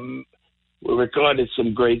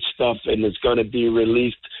some great stuff, and it's going to be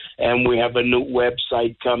released. And we have a new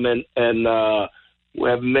website coming, and we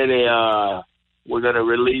have many. We're going to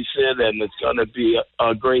release it, and it's going to be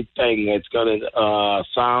a great thing. It's going to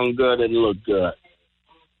sound good and look good.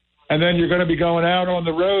 And then you're going to be going out on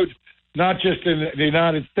the road, not just in the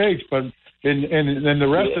United States, but in the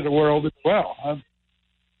rest of the world as well. Huh?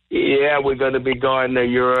 Yeah, we're going to be going to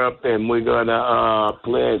Europe, and we're going to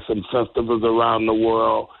play some festivals around the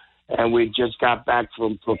world. And we just got back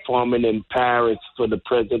from performing in Paris for the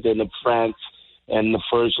President of France and the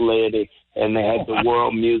First Lady, and they had the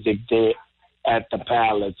World Music Day at the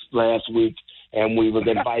Palace last week, and we were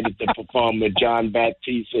invited to perform with John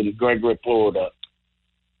Baptiste and Gregory Porter.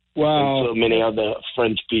 Wow. And so many other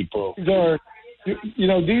French people. These are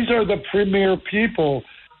the premier people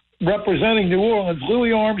representing New Orleans.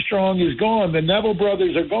 Louis Armstrong is gone. The Neville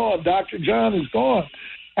brothers are gone. Dr. John is gone.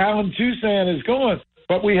 Alan Toussaint is gone.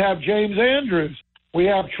 But we have James Andrews. We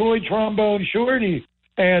have Troy Trombone Shorty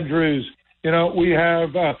Andrews. We have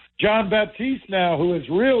John Baptiste now, who is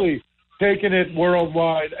really taking it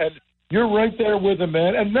worldwide. And you're right there with him,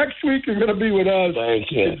 man. And next week you're going to be with us.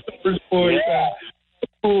 Thank you. How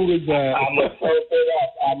cool is that?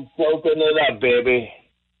 I'm soaking it up, baby.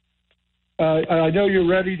 I know you're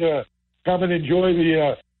ready to come and enjoy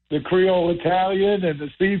the Creole Italian and the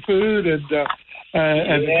seafood and the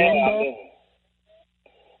gumbo.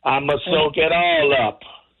 I'm going to soak it all up.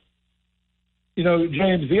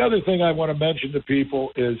 James, the other thing I want to mention to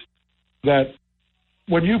people is that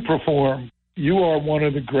when you perform, you are one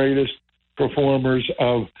of the greatest performers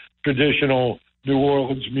of traditional New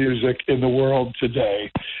Orleans music in the world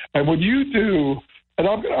today. And when you do, and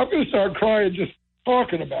I'm going to start crying just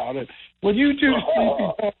talking about it, when you do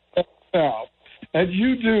Sleepy Time South, and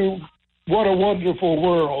you do what a wonderful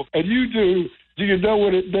world. And you do you know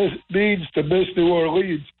what it means to miss New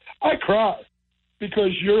Orleans? I cry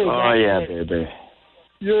because you're baby.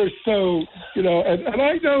 You're so, and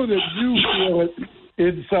I know that you feel it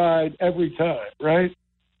inside every time, right?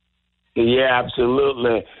 Yeah,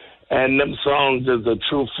 absolutely. And them songs is a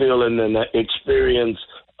true feeling and an experience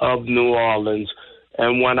of New Orleans.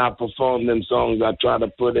 And when I perform them songs, I try to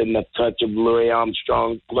put in a touch of Louis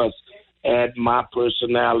Armstrong, plus add my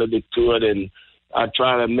personality to it. And I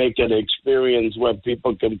try to make it an experience where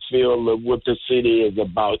people can feel what the city is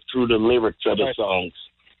about through the lyrics of the songs.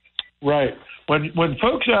 Right. When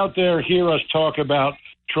folks out there hear us talk about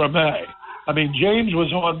Treme, I mean, James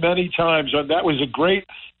was on many times. That was a great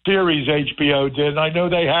series HBO did. And I know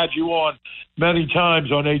they had you on many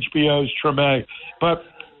times on HBO's Treme. But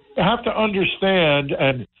you have to understand,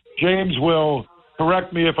 and James will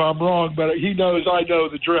correct me if I'm wrong, but he knows I know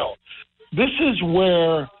the drill. This is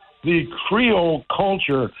where the Creole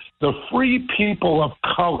culture, the free people of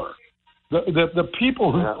color, the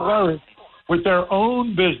people who flourish with their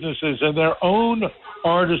own businesses and their own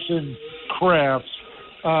artisan crafts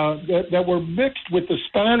that were mixed with the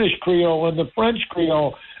Spanish Creole and the French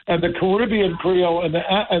Creole and the Caribbean Creole and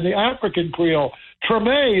the African Creole.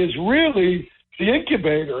 Treme is really the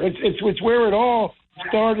incubator. It's where it all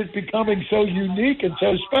started becoming so unique and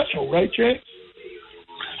so special, right, Jay?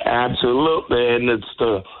 Absolutely, and it's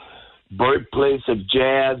the birthplace of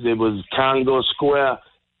jazz. It was Congo Square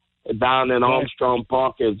down in Armstrong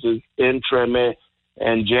Park. It's in Treme,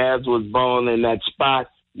 and jazz was born in that spot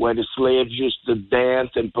where the slaves used to dance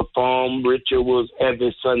and perform rituals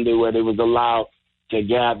every Sunday, where they was allowed to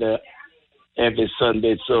gather every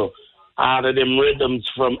Sunday. So out of them rhythms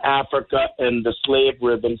from Africa and the slave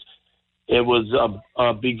rhythms, it was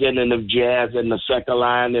a beginning of jazz and the second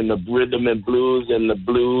line and the rhythm and blues and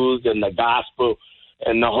the gospel,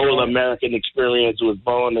 and the whole American experience was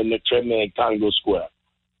born in the Treme and Congo Square.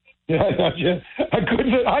 Yeah,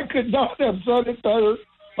 I could not have said it better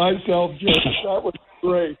myself, Jim. That was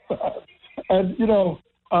great. And,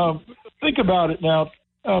 think about it now.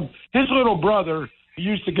 His little brother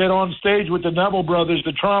used to get on stage with the Neville Brothers.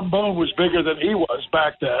 The trombone was bigger than he was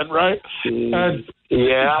back then, right? And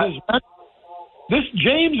this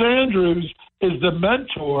James Andrews is the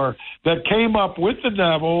mentor that came up with the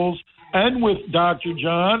Nevilles and with Dr.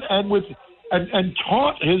 John and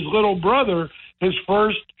taught his little brother his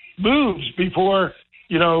first moves before,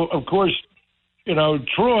 of course,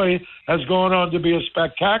 Troy has gone on to be a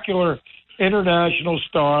spectacular international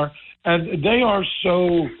star, and they are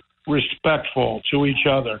so respectful to each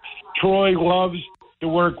other. Troy loves to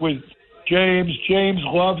work with James. James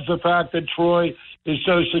loves the fact that Troy is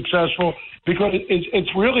so successful because it's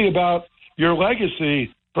really about your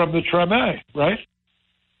legacy from the Treme, right?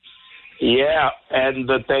 Yeah, and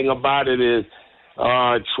the thing about it is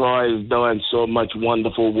Troy is doing so much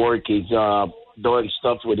wonderful work. He's doing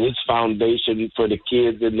stuff with his foundation for the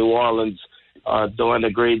kids in New Orleans, doing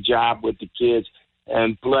a great job with the kids.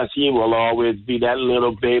 And plus, he will always be that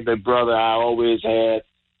little baby brother I always had.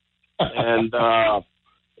 And, I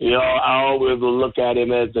always will look at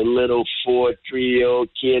him as a little 3-year-old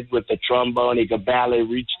kid with the trombone. He could barely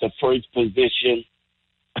reach the first position.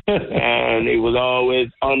 And he was always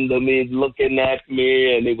under me, looking at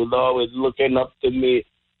me, and he was always looking up to me.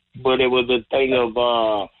 But it was a thing of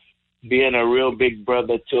being a real big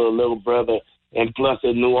brother to a little brother. And plus,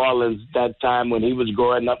 in New Orleans, that time when he was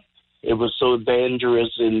growing up, it was so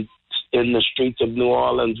dangerous in the streets of New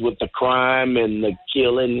Orleans with the crime and the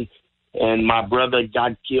killing. And my brother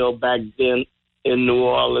got killed back then in New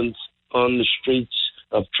Orleans on the streets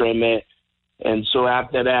of Treme. And so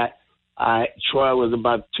after that, Troy was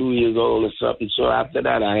about 2 years old or something. So after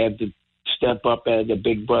that, I had to step up as a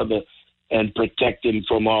big brother and protect him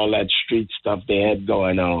from all that street stuff they had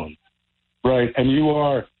going on. Right, and you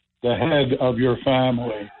are the head of your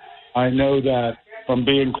family. I know that from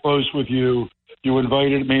being close with you. You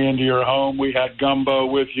invited me into your home. We had gumbo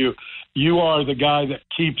with you. You are the guy that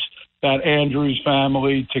keeps that Andrews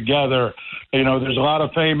family together. There's a lot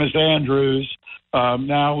of famous Andrews.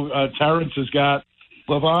 Now Terrence has got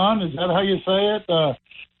Levon. Is that how you say it?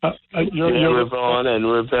 Revon and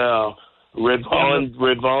Revell.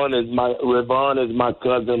 Revon is my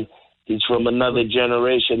cousin. He's from another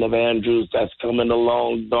generation of Andrews that's coming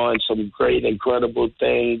along, doing some great, incredible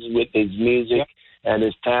things with his music and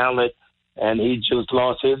his talent. And he just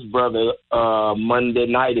lost his brother Monday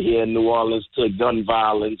night here in New Orleans to gun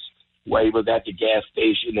violence, where he was at the gas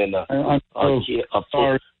station and a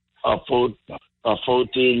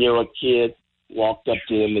 14-year-old kid walked up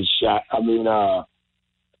to him and shot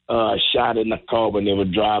in the car when they were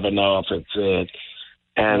driving off and said,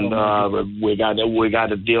 And we got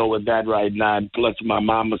to deal with that right now. And plus, my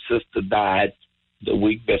mama's sister died the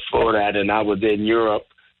week before that, and I was in Europe,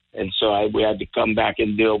 and so we had to come back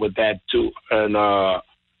and deal with that too. But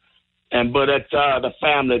it's the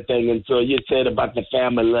family thing. And so you said about the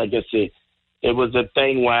family legacy. It was a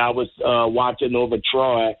thing where I was watching over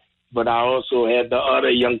Troy, but I also had the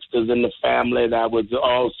other youngsters in the family that was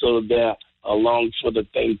also there along for the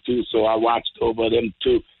thing too. So I watched over them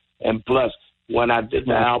too. And plus, when I did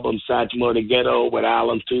the album Satchmo the Ghetto with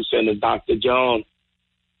Alan Toussaint and Dr. Jones,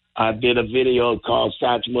 I did a video called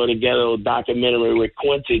Satchmo the Ghetto documentary with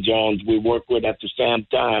Quincy Jones. We worked with at the same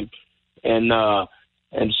time, and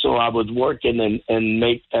so I was working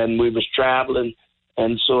and we was traveling,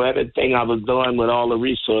 and so everything I was doing with all the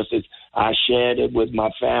resources, I shared it with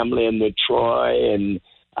my family and with Troy, and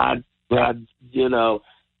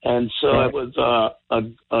and so it was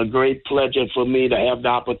a great pleasure for me to have the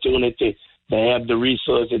opportunity to have the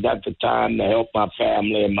resources at the time to help my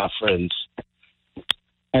family and my friends.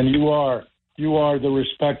 And you are the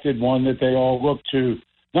respected one that they all look to,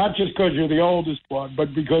 not just because you're the oldest one,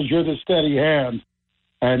 but because you're the steady hand.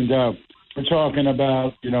 And we're talking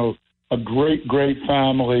about, a great, great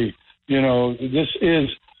family. This is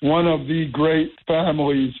one of the great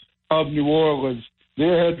families of New Orleans. The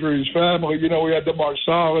Andrews family, we had the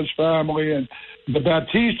Marsalis family, and the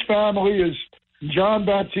Baptiste family is John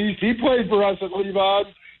Baptiste. He played for us at Levon,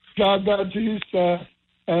 John Baptiste.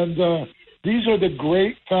 These are the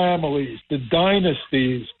great families, the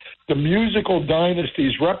dynasties, the musical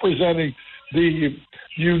dynasties representing the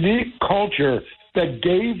unique culture that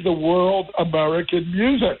gave the world American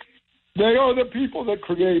music. They are the people that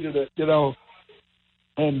created it,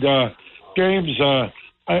 And James,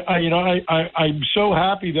 I'm so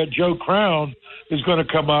happy that Joe Crown is going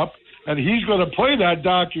to come up, and he's going to play that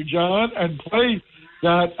Dr. John and play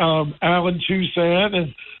that Alan Toussaint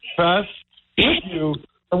and Fess with you.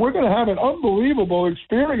 And we're going to have an unbelievable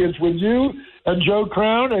experience with you and Joe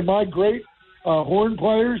Crown and my great horn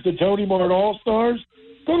players, the Tony Mart All-Stars.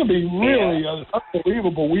 It's going to be really an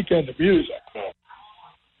unbelievable weekend of music.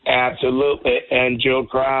 Absolutely. And Joe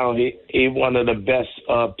Crown, he one of the best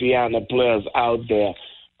piano players out there,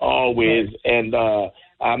 always. And I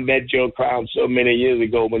met Joe Crown so many years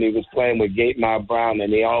ago when he was playing with Gatemar Brown,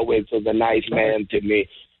 and he always was a nice man to me,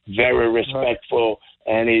 very respectful.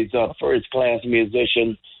 And he's a first-class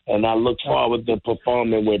musician, and I look forward to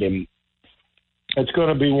performing with him. It's going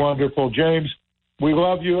to be wonderful. James, we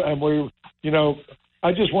love you, and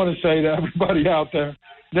I just want to say to everybody out there,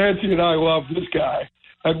 Nancy and I love this guy,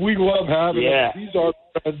 and we love having him. He's our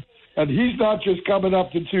friend, and he's not just coming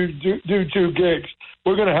up to do 2 gigs.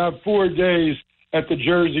 We're going to have 4 days at the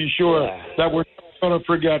Jersey Shore that we're not going to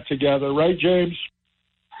forget together. Right, James?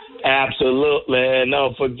 Absolutely. And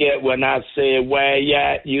don't forget, when I say where you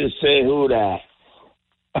at, you say who that.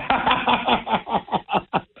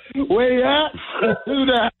 Where you at? Who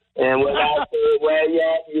that? And when I say where you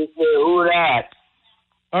at, you say who that.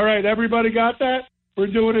 All right, everybody got that? We're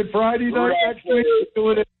doing it Friday night next week. We're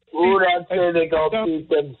doing it. Who that say they gonna keep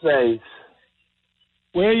them safe?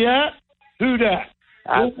 Where you at? Who that?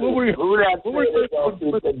 Who that say they gonna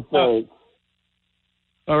keep them safe?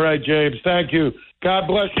 All right, James. Thank you. God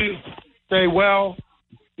bless you. Stay well.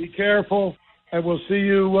 Be careful. And we'll see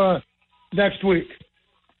you next week.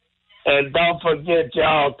 And don't forget,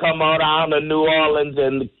 y'all, come on down to New Orleans,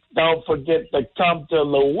 and don't forget to come to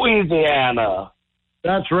Louisiana.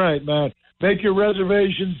 That's right, man. Make your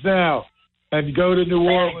reservations now and go to New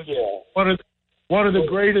Orleans. One of the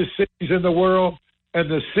greatest cities in the world, and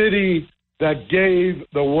the city that gave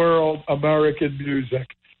the world American music.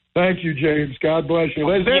 Thank you, James. God bless you.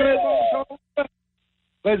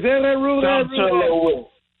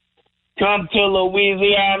 Come to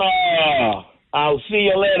Louisiana. I'll see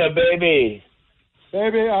you later, baby.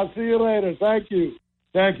 Baby, I'll see you later. Thank you.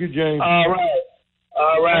 Thank you, James.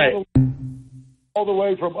 All right. All the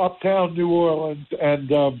way from uptown New Orleans.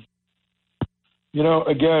 And,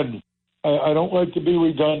 again, I don't like to be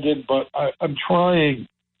redundant, but I'm trying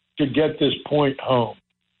to get this point home.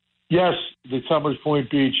 Yes, the Summers Point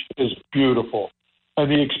Beach is beautiful, and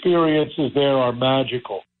the experiences there are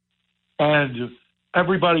magical. And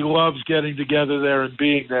everybody loves getting together there and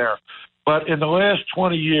being there. But in the last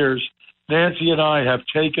 20 years, Nancy and I have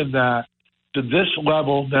taken that to this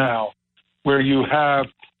level now, where you have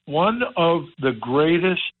one of the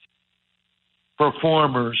greatest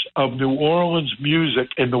performers of New Orleans music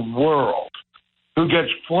in the world, who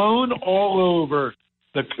gets flown all over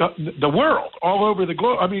the world, all over the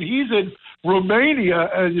globe. I mean, he's in Romania,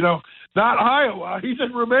 not Iowa. He's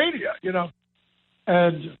in Romania,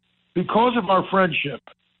 And because of our friendship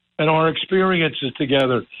and our experiences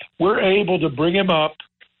together, we're able to bring him up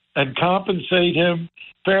and compensate him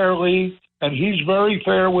fairly, and he's very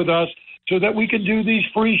fair with us so that we can do these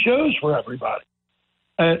free shows for everybody.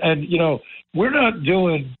 And you know, we're not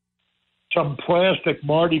doing some plastic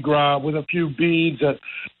Mardi Gras with a few beads and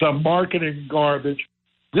some marketing garbage.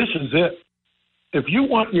 This is it. If you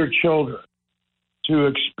want your children to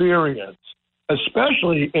experience,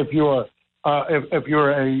 especially if you're if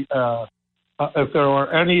there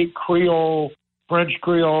are any Creole, French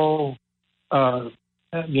Creole,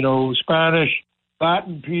 you know, Spanish,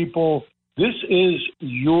 Latin people, this is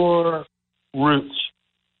your roots.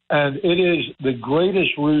 And it is the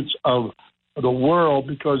greatest roots of the world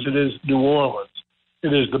because it is New Orleans.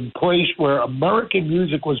 It is the place where American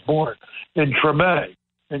music was born, in Treme,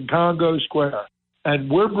 in Congo Square.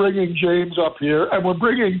 And we're bringing James up here, and we're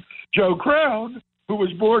bringing Joe Crown, who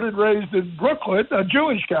was born and raised in Brooklyn, a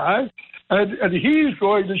Jewish guy, and he's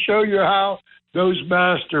going to show you how those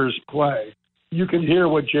masters play. You can hear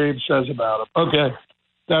what James says about them. Okay,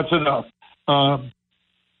 that's enough.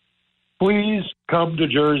 Please come to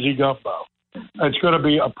Jersey Gumbo. It's going to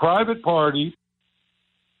be a private party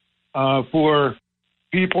for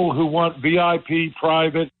people who want VIP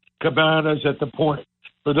private cabanas at the Point.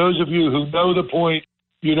 For those of you who know the Point,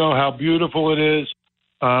 you know how beautiful it is.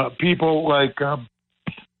 People like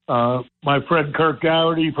my friend Kirk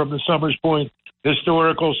Dougherty from the Summers Point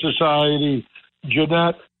Historical Society,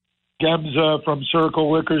 Jeanette Gemza from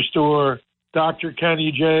Circle Liquor Store, Dr.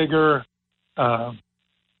 Kenny Jager,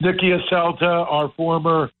 Nikki Aselta, our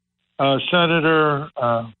former senator,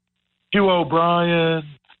 Hugh O'Brien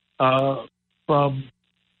from,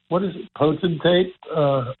 what is it, Potentate?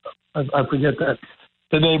 I forget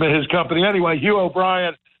the name of his company. Anyway, Hugh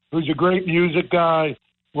O'Brien, who's a great music guy,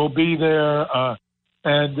 will be there,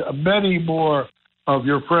 and many more of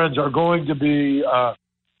your friends are going to be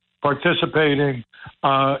participating.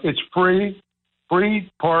 It's free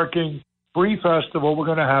parking, free festival. We're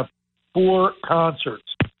going to have 4 concerts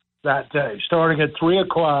that day, starting at 3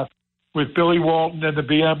 o'clock with Billy Walton and the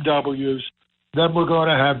BMWs. Then we're going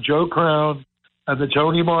to have Joe Crown and the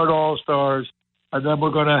Tony Mart All-Stars, and then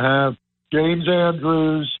we're going to have James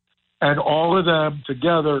Andrews and all of them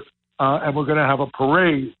together, and we're going to have a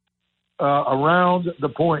parade around the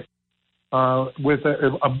Point with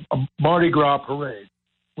a Mardi Gras parade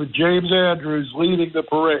with James Andrews leading the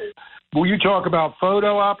parade. Will you talk about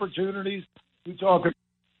photo opportunities? You talk about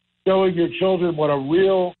showing your children what a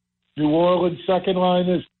real New Orleans second line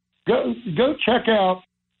is. Go check out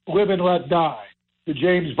Live and Let Die, the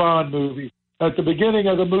James Bond movie. At the beginning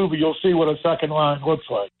of the movie, you'll see what a second line looks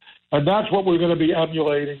like. And that's what we're going to be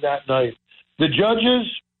emulating that night. The judges,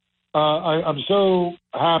 I'm so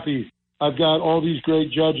happy. I've got all these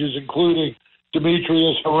great judges, including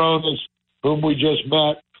Demetrius Horonis, whom we just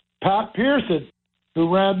met, Pat Pearson,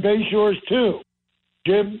 who ran Bayshores 2.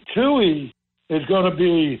 Jim Toohey is going to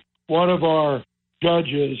be one of our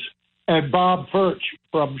judges, and Bob Furch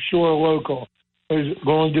from Shore Local is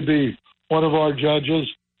going to be one of our judges.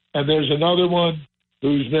 And there's another one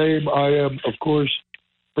whose name I am, of course,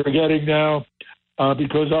 forgetting now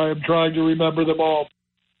because I am trying to remember them all.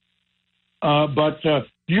 But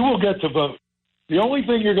you will get to vote. The only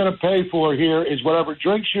thing you're going to pay for here is whatever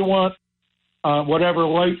drinks you want, whatever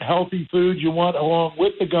light, healthy food you want along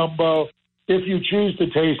with the gumbo. If you choose to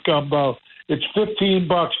taste gumbo, it's $15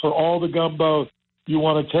 for all the gumbo you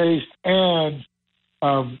want to taste, and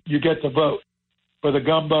you get to vote for the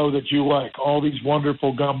gumbo that you like, all these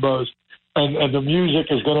wonderful gumbos. And the music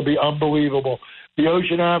is going to be unbelievable. The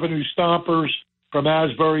Ocean Avenue Stompers from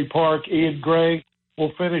Asbury Park, Ian Gray,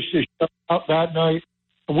 will finish the show out that night.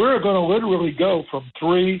 We're going to literally go from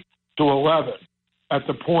 3 to 11 at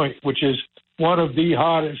the Point, which is one of the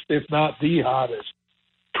hottest, if not the hottest,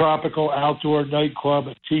 tropical outdoor nightclub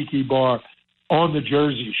and tiki bar on the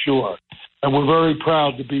Jersey Shore. And we're very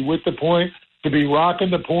proud to be with the Point, to be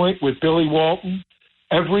rocking the Point with Billy Walton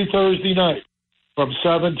every Thursday night from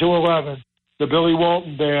 7 to 11. The Billy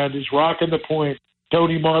Walton Band is rocking the Point.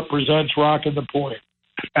 Tony Mart Presents rocking the Point.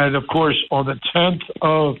 And, of course, on the 10th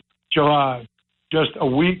of July, just a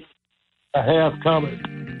week and a half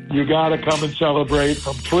coming, you got to come and celebrate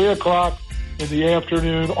from 3 o'clock in the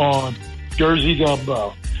afternoon on Jersey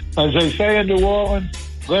Gumbo. As they say in New Orleans,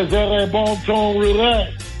 laissez le bon temps rouler.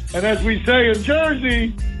 And as we say in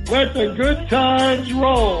Jersey, let the good times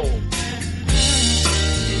roll.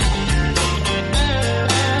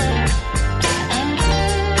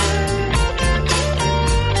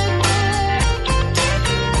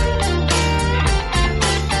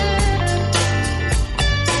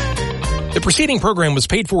 The preceding program was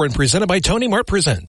paid for and presented by Tony Mart Presents.